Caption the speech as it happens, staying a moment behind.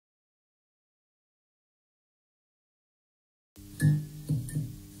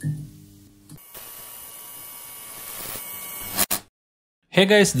Hey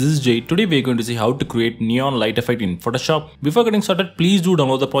guys, this is Jay. Today we are going to see how to create neon light effect in Photoshop. Before getting started, please do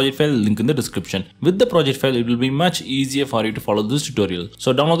download the project file, link in the description. With the project file, it will be much easier for you to follow this tutorial.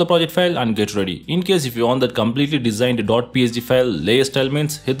 So download the project file and get ready. In case if you want that completely designed .psd file, layer style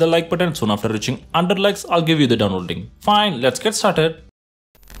means hit the like button. Soon after reaching 100 likes, I'll give you the downloading. Fine, let's get started.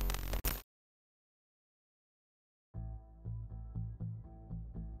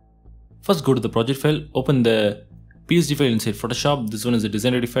 First go to the project file, open the PSD file inside Photoshop. This one is the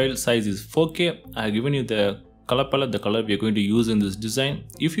design ready file, size is 4K. I have given you the color palette, the color we are going to use in this design.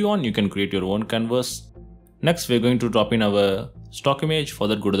 If you want, you can create your own canvas. Next, we are going to drop in our stock image. For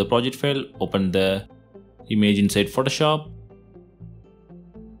that, go to the project file, open the image inside Photoshop,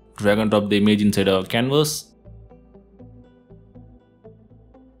 drag and drop the image inside our canvas.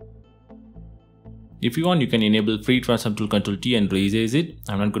 If you want, you can enable free transform tool, Ctrl T and resize it.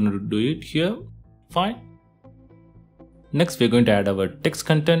 I'm not going to do it here. Fine. Next, we're going to add our text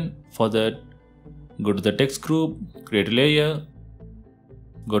content. For that, go to the text group, create a layer,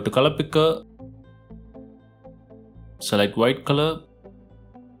 go to color picker, select white color.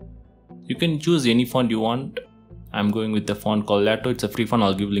 You can choose any font you want. I'm going with the font called Lato. It's a free font.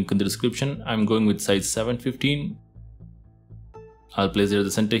 I'll give a link in the description. I'm going with size 715. I'll place it at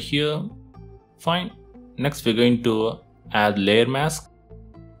the center here. Fine. Next, we're going to add layer mask.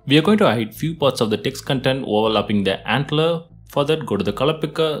 We are going to hide few parts of the text content overlapping the antler. For that, go to the color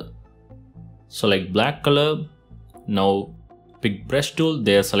picker, select black color. Now pick brush tool,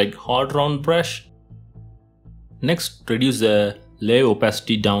 there select hard round brush. Next, reduce the layer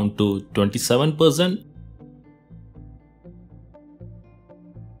opacity down to 27%.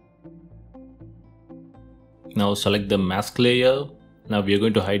 Now select the mask layer. Now we are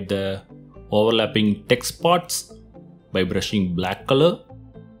going to hide the overlapping text parts by brushing black color.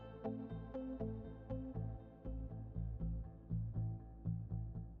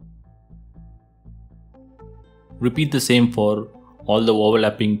 Repeat the same for all the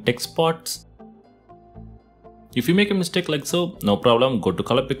overlapping text parts. If you make a mistake like so, no problem. Go to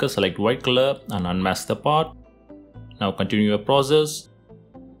color picker, select white color and unmask the part. Now continue your process.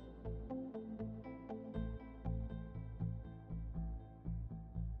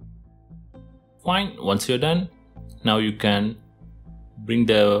 Fine, once you're done, now you can bring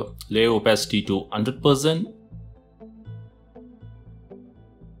the layer opacity to 100%.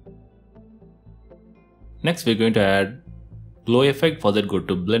 Next, we're going to add glow effect. For that, go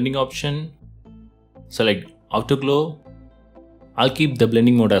to blending option, select outer glow. I'll keep the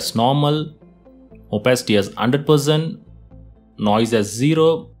blending mode as normal, opacity as 100%, noise as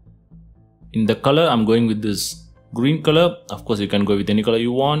 0. In the color, I'm going with this green color. Of course, you can go with any color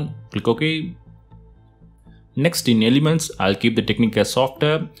you want. Click OK. Next, in elements, I'll keep the technique as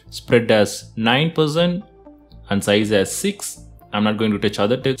softer, spread as 9% and size as 6. I'm not going to touch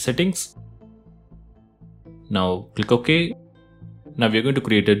other settings. Now click OK. Now we are going to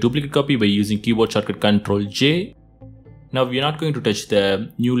create a duplicate copy by using keyboard shortcut Ctrl J. Now we are not going to touch the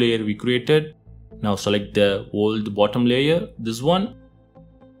new layer we created. Now select the old bottom layer, this one.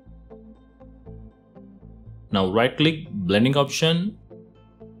 Now right click, blending option,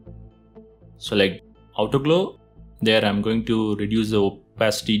 select outer glow. There I'm going to reduce the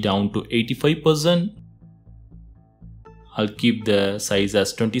opacity down to 85%. I'll keep the size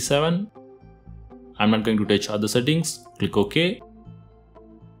as 27. I'm not going to touch other settings. Click OK.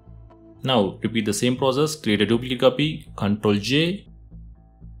 Now repeat the same process. Create a duplicate copy. Ctrl J.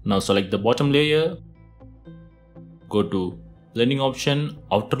 Now select the bottom layer. Go to blending option,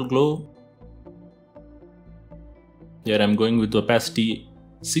 outer glow. There I'm going with opacity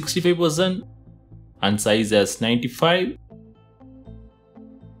 65% and size as 95.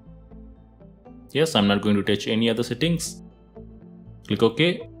 Yes, I'm not going to touch any other settings. Click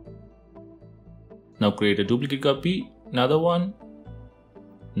OK. Now create a duplicate copy, another one.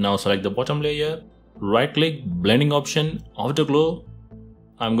 Now select the bottom layer, right click, blending option, outer glow.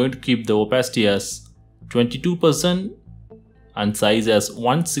 I'm going to keep the opacity as 22% and size as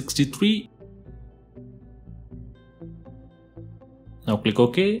 163. Now click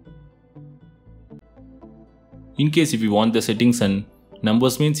OK. In case if you want the settings and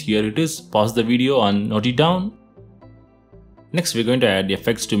numbers means here it is, pause the video and note it down. Next, we're going to add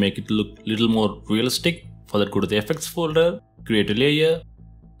effects to make it look a little more realistic. For that, go to the effects folder, create a layer.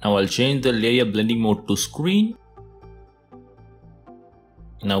 Now I'll change the layer blending mode to screen.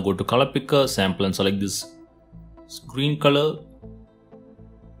 Now go to color picker, sample and select this green color.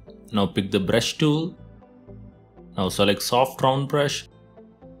 Now pick the brush tool. Now select soft round brush.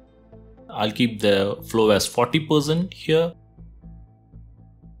 I'll keep the flow as 40% here.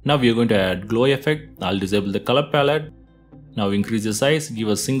 Now we are going to add glow effect. I'll disable the color palette. Now increase the size, give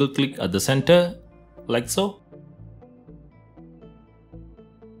a single click at the center, like so.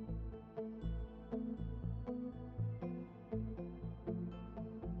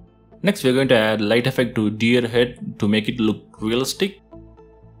 Next, we are going to add light effect to deer head to make it look realistic.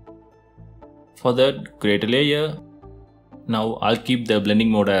 For that, create a layer. Now I'll keep the blending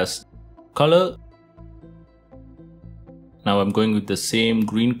mode as color. Now I'm going with the same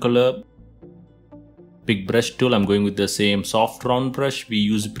green color. Pick brush tool, I'm going with the same soft round brush we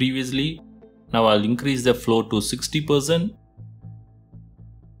used previously. Now I'll increase the flow to 60%.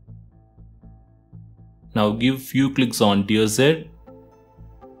 Now give few clicks on deer's head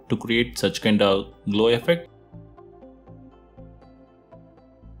to create such kind of glow effect.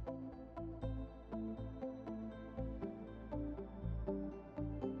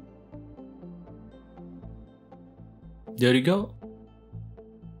 There you go.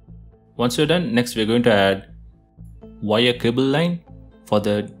 Once you're done, next we're going to add wire cable line. For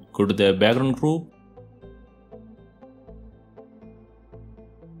that, go to the background group,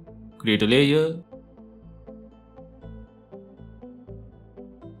 create a layer.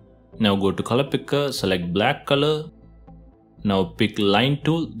 Now go to color picker, select black color. Now pick line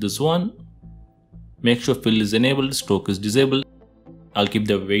tool, this one. Make sure fill is enabled, stroke is disabled. I'll keep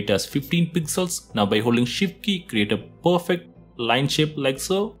the weight as 15 pixels. Now by holding shift key, create a perfect line shape like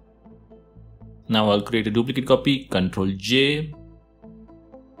so. Now I'll create a duplicate copy, Ctrl J.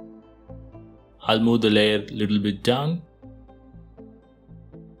 I'll move the layer a little bit down.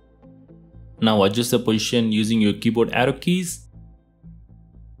 Now adjust the position using your keyboard arrow keys.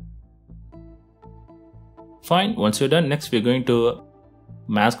 Fine, once you're done, next we're going to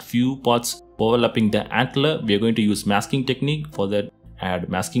mask few parts overlapping the antler. We are going to use masking technique. For that, add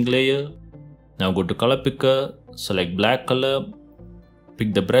masking layer. Now go to color picker, select black color,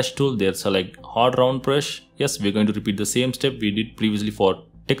 pick the brush tool, there select hard round brush. Yes, we're going to repeat the same step we did previously for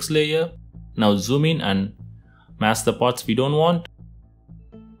text layer. Now zoom in and mask the parts we don't want.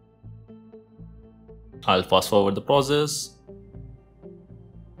 I'll fast forward the process.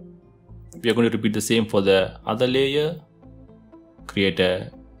 We are going to repeat the same for the other layer. Create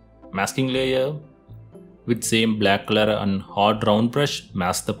a masking layer with same black color and hard round brush.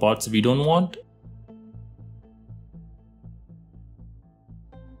 Mask the parts we don't want.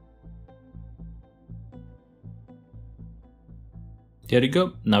 There you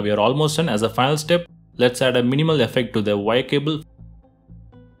go. Now we are almost done. As a final step, let's add a minimal effect to the wire cable.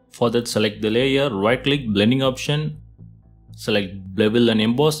 For that, select the layer, right click, blending option, select bevel and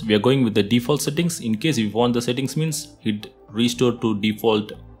emboss. We are going with the default settings. In case if you want the settings means, hit restore to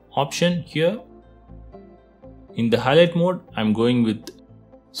default option here. In the highlight mode, I'm going with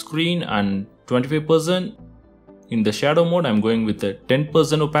screen and 25%. In the shadow mode, I'm going with the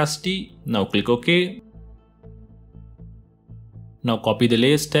 10% opacity. Now click OK. Now copy the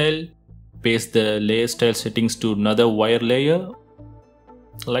layer style, paste the layer style settings to another wire layer,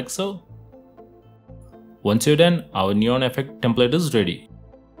 like so. Once you're done, our neon effect template is ready.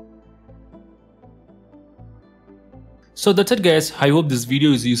 So that's it guys, I hope this video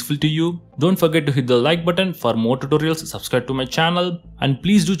is useful to you. Don't forget to hit the like button for more tutorials, subscribe to my channel, and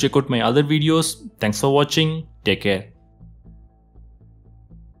please do check out my other videos. Thanks for watching, take care.